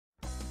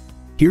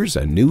Here's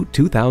a new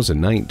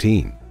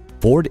 2019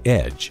 Ford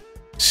Edge.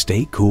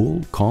 Stay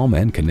cool, calm,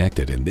 and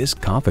connected in this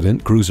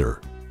confident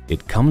cruiser.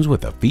 It comes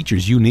with the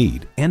features you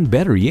need and,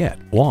 better yet,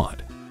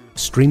 want.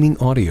 Streaming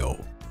audio,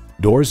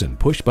 doors and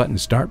push-button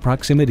start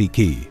proximity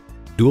key,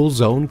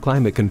 dual-zone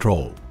climate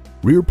control,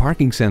 rear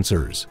parking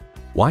sensors,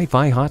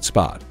 Wi-Fi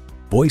hotspot,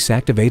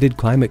 voice-activated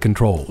climate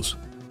controls,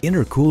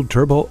 intercooled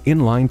turbo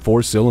inline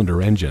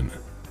 4-cylinder engine,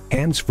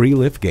 hands-free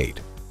liftgate,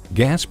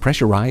 gas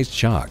pressurized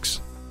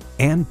shocks,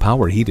 and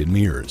power heated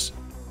mirrors.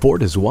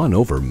 Ford has won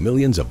over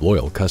millions of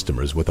loyal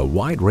customers with a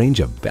wide range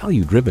of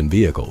value-driven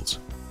vehicles.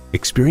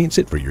 Experience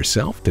it for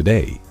yourself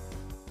today.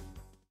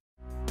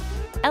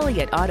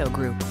 Elliott Auto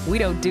Group. We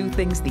don't do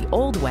things the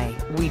old way,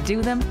 we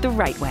do them the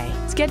right way.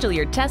 Schedule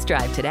your test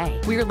drive today.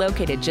 We're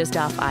located just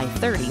off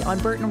I-30 on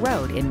Burton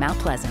Road in Mount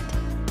Pleasant.